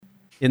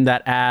in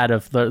that ad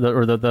of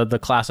the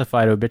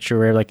classified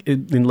obituary, like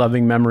in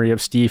loving memory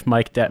of Steve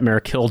Mike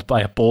Detmer killed by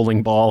a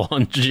bowling ball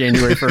on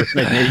January 1st,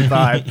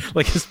 1985.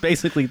 Like it's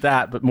basically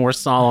that, but more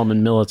solemn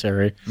and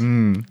military.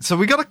 So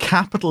we got a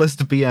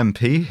capitalist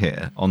BMP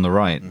here on the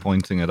right,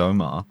 pointing at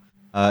Omar.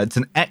 It's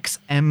an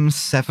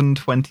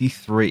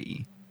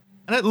XM723,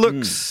 and it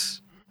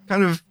looks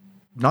kind of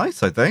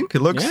nice. I think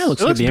it looks. Yeah, it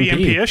looks It looks like BMP.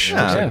 BMP-ish.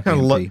 Yeah, kind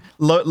of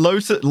low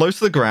to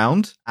the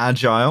ground,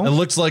 agile. It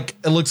looks like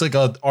an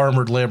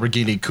armored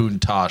Lamborghini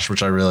Countach,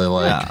 which I really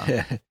like.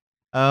 Yeah.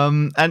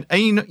 And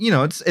you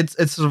know, it's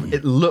sort of,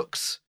 it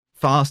looks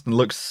fast and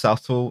looks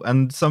subtle,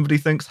 and somebody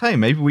thinks, hey,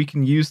 maybe we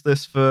can use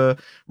this for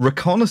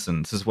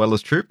reconnaissance as well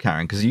as troop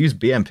carrying, because you use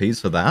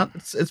BMPs for that.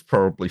 It's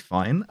probably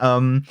fine.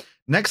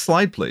 Next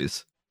slide,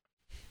 please.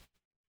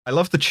 I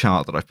love the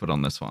chart that I put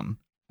on this one.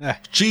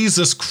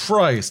 Jesus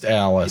Christ,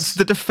 Alice. It's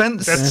the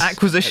Defense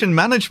Acquisition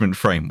Management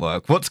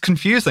Framework. What's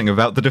confusing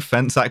about the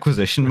Defense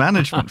Acquisition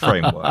Management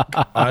Framework?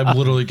 I'm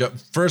literally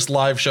first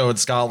live show in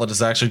Scotland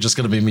is actually just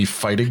going to be me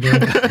fighting you.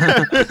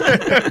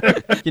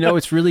 You know,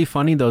 it's really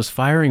funny, those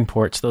firing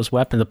ports, those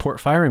weapons, the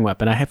port firing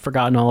weapon. I had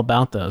forgotten all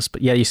about those.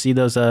 But yeah, you see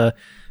those on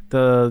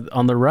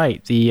the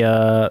right,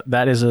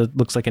 that is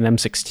looks like an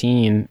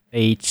M16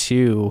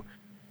 A2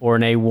 or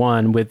an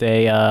A1 with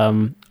a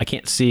I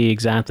can't see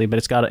exactly, but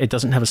it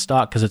doesn't have a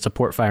stock because it's a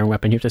port firing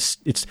weapon.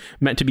 It's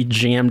meant to be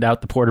jammed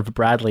out the port of a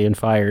Bradley and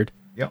fired.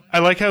 Yep. I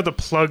like how the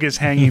plug is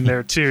hanging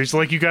there too. It's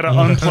like you got to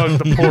unplug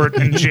the port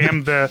and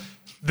jam the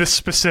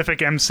specific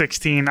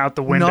M16 out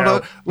the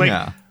window.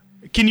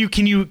 Can you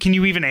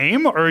even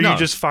aim, or are you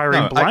just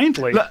firing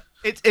blindly?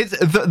 It's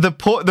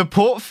the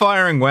port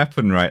firing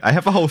weapon, right? I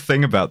have a whole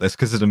thing about this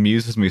because it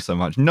amuses me so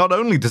much. Not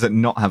only does it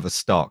not have a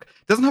stock,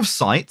 it doesn't have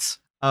sights.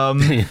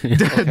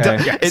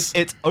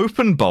 It's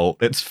open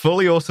bolt. It's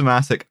fully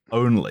automatic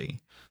only.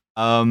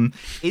 In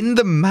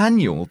the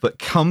manual that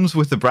comes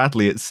with the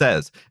Bradley, it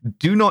says,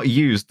 do not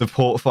use the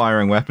port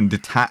firing weapon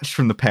detached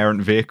from the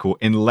parent vehicle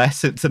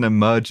unless it's an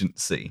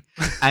emergency.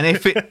 And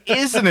if it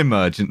is an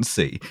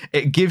emergency,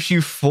 it gives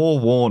you 4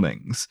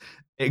 warnings.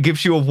 It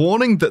gives you a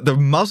warning that the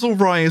muzzle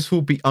rise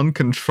will be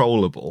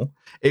uncontrollable.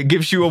 It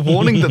gives you a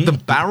warning that the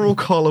barrel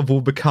collar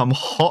will become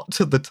hot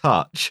to the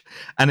touch.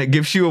 And it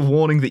gives you a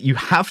warning that you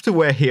have to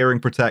wear hearing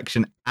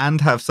protection and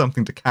have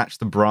something to catch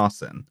the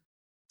brass in.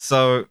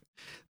 So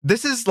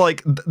this is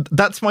like,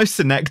 that's my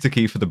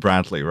synecdoche for the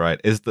Bradley,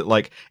 right? Is that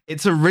like,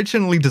 it's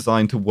originally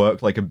designed to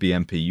work like a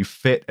BMP. You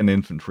fit an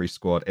infantry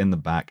squad in the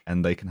back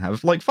and they can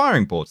have like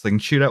firing ports. They can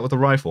shoot out with a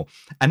rifle.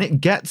 And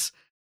it gets,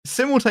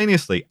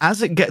 simultaneously,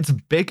 as it gets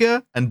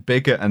bigger and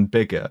bigger and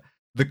bigger,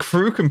 the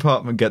crew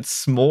compartment gets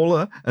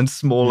smaller and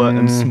smaller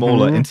and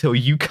smaller until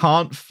you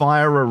can't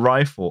fire a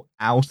rifle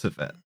out of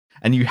it.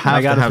 And you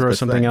have to throw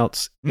something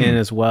else in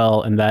as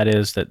well, and that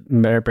is that,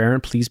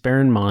 please bear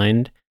in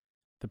mind,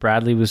 the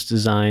Bradley was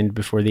designed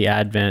before the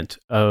advent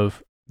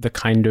of the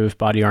kind of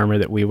body armor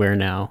that we wear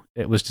now.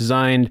 It was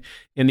designed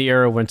in the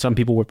era when some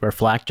people would wear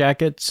flak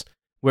jackets,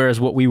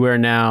 whereas what we wear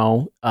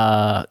now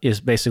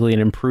is basically an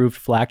improved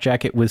flak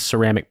jacket with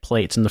ceramic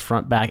plates in the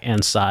front, back,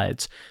 and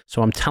sides.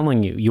 So I'm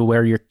telling you, you'll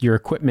wear your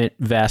equipment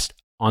vest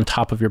on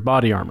top of your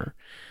body armor.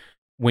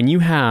 When you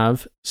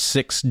have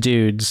 6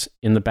 dudes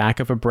in the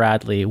back of a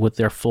Bradley with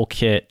their full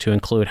kit to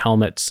include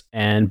helmets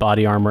and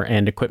body armor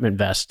and equipment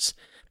vests,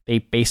 they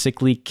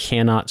basically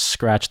cannot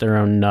scratch their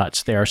own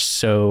nuts. They are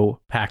so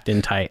packed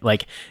in tight.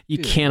 Like you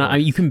cannot. I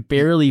mean, you can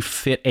barely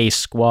fit a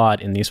squad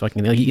in these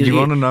fucking. Like, you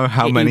want to know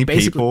how many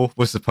people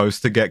were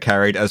supposed to get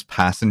carried as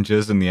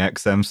passengers in the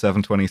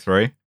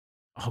XM723?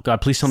 Oh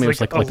God! Please tell me it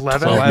was like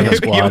 11.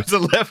 12 It was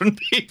 11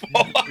 people.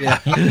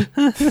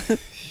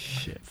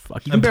 Shit,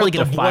 fuck! You can barely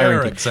get a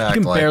firing team. Exactly.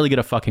 You can barely get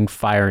a fucking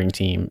firing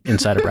team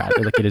inside a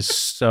Bradley. Like it is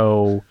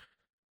so.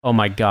 Oh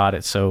my God!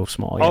 It's so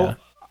small. Yeah.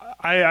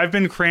 I've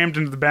been crammed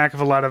into the back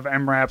of a lot of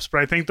MRAPs, but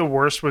I think the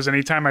worst was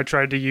anytime I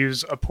tried to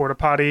use a porta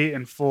potty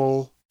in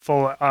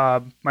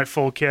my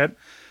full kit,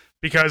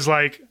 because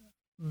like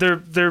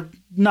they're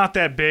not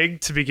that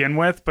big to begin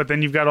with, but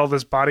then you've got all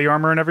this body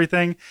armor and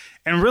everything,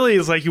 and really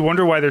it's like you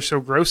wonder why they're so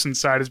gross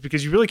inside is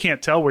because you really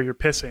can't tell where you're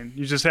pissing.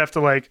 You just have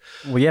to like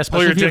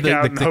especially if you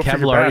have the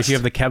Kevlar. If you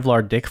have the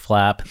Kevlar dick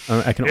flap,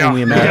 I can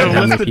only imagine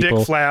how many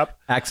people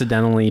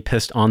accidentally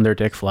pissed on their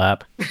dick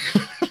flap.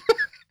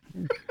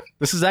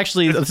 This is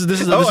actually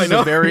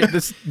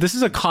this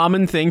is a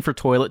common thing for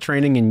toilet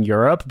training in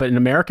Europe, but in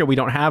America we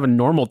don't have a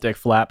normal dick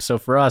flap. So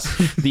for us,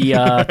 the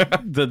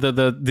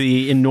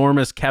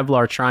enormous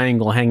Kevlar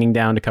triangle hanging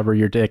down to cover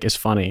your dick is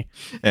funny.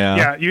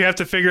 Yeah, you have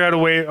to figure out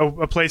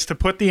a place to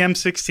put the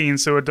M16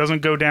 so it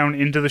doesn't go down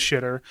into the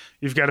shitter.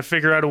 You've got to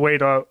figure out a way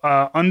to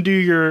undo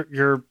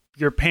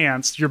your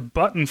pants, your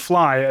button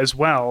fly as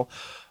well.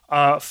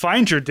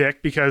 Find your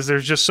dick, because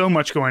there's just so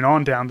much going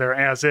on down there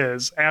as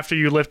is. After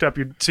you lift up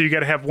so you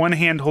got to have one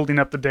hand holding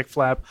up the dick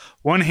flap,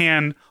 one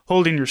hand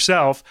holding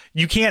yourself.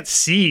 You can't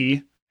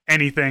see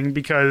anything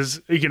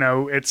because,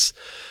 it's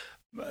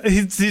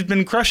He's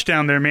been crushed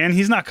down there, man.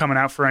 He's not coming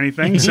out for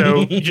anything.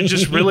 So you're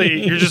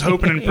just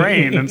hoping and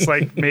praying. And it's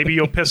like, maybe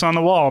you'll piss on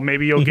the wall.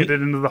 Maybe you'll get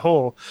it into the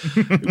hole.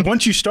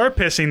 Once you start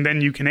pissing,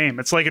 then you can aim.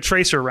 It's like a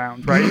tracer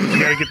round, right? You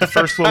got to get the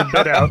first little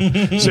bit out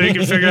so you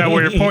can figure out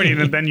where you're pointing,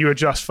 and then you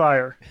adjust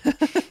fire.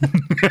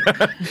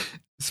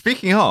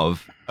 Speaking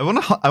of, I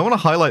want to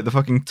highlight the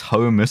fucking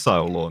TOW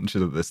missile launcher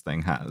that this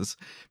thing has,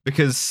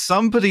 because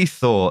somebody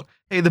thought,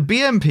 hey, the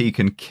BMP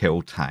can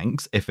kill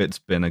tanks if it's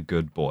been a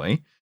good boy.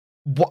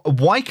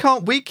 Why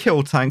can't we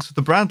kill tanks with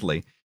the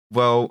Bradley?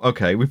 Well,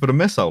 okay, we put a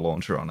missile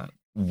launcher on it.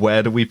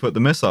 Where do we put the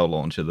missile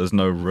launcher? There's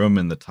no room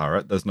in the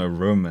turret. There's no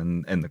room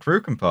in the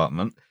crew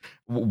compartment.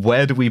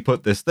 Where do we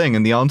put this thing?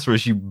 And the answer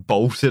is you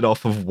bolt it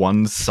off of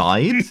one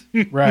side.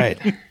 Right.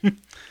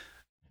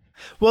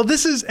 Well,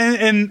 this is,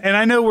 and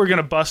I know we're going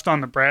to bust on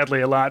the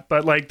Bradley a lot,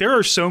 but like there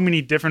are so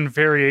many different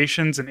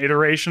variations and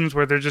iterations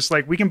where they're just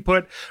like, we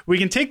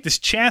can take this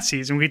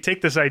chassis and we can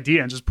take this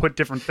idea and just put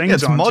different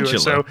things onto modular. it.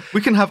 So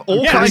we can have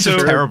all kinds of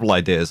terrible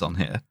ideas on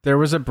here. There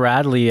was a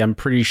Bradley, I'm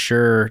pretty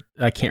sure,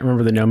 I can't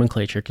remember the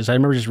nomenclature, because I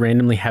remember just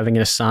randomly having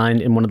it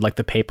assigned in one of like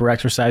the paper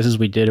exercises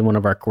we did in one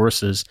of our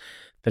courses,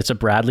 that it's a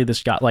Bradley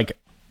that's got like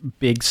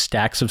big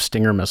stacks of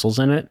Stinger missiles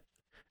in it.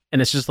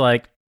 And it's just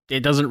like,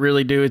 it doesn't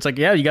really do. It's like,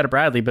 yeah, you got a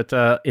Bradley, but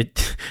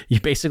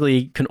you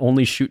basically can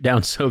only shoot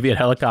down Soviet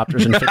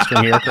helicopters and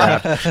fixed-wing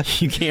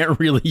aircraft. You can't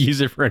really use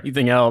it for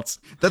anything else.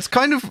 That's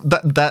kind of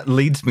that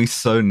leads me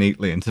so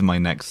neatly into my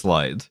next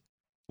slide,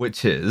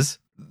 which is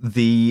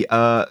the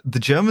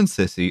German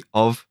city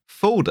of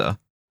Fulda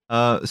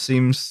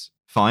seems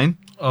fine.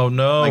 Oh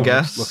no! I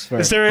guess. Looks fair.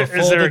 is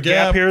there a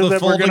gap here that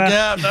we're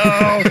gonna?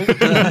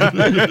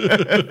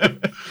 No.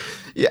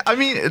 Yeah, I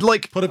mean,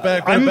 like, Put it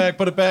back.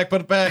 Put it back.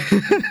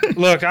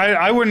 Look,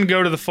 I wouldn't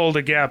go to the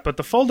Fulda Gap, but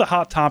the Fulda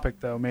Hot Topic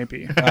though,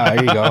 maybe. There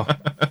you go.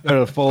 Go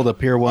to the Fulda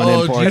Pier 1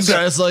 Oh, imports. you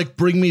guys like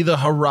bring me the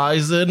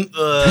horizon?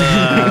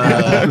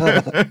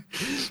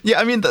 yeah,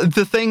 I mean,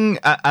 the thing,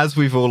 as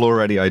we've all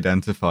already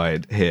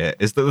identified here,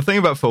 is that the thing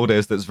about Fulda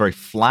is that it's very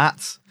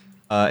flat.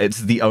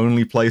 It's the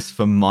only place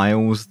for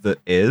miles that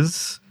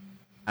is.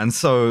 And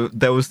so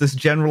there was this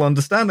general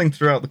understanding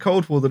throughout the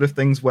Cold War that if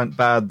things went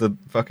bad, the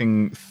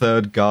fucking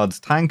Third Guards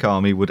tank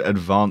army would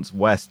advance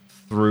west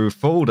through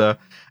Fulda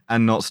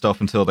and not stop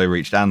until they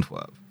reached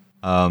Antwerp.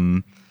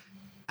 And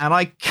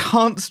I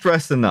can't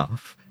stress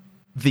enough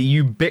the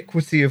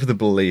ubiquity of the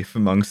belief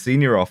among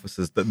senior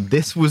officers that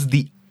this was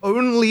the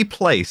only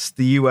place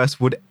the US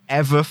would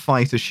ever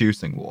fight a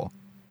shooting war.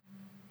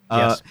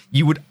 Yes.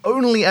 You would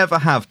only ever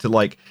have to,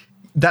 like...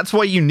 That's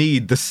why you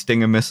need the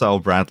Stinger missile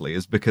Bradley,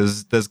 is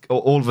because there's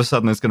all of a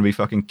sudden there's going to be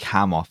fucking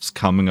Kamoffs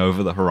coming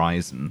over the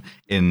horizon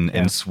in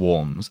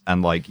swarms,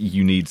 and like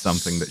you need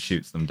something that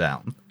shoots them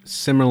down.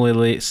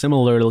 Similarly,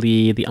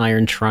 the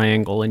Iron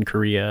Triangle in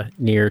Korea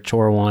near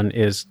Chorwon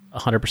is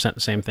 100% the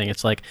same thing.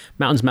 It's like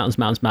mountains.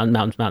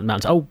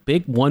 Oh,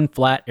 big one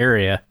flat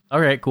area. All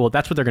right, cool.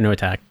 That's what they're going to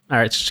attack. All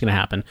right, it's just going to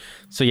happen.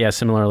 So yeah,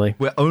 similarly.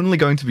 We're only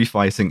going to be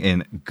fighting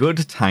in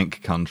good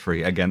tank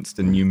country against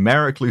a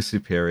numerically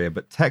superior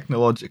but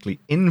technologically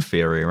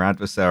inferior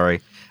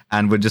adversary,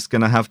 and we're just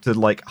going to have to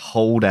like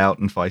hold out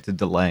and fight a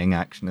delaying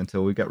action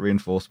until we get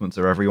reinforcements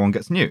or everyone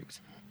gets nuked.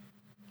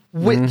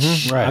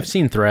 Which Right. I've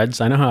seen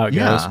threads. I know how it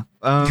goes. yeah.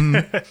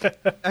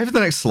 I have the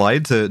next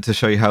slide to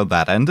show you how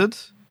that ended.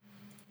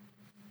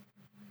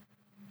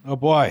 Oh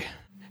boy.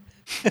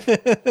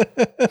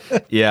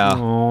 Yeah,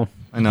 Oh,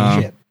 I know.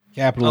 Shit. I like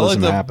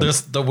Capitalism that,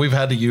 happens. that we've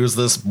had to use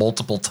this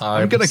multiple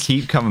times. I'm gonna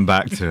keep coming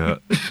back to it.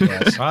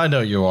 Yes. I know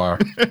you are.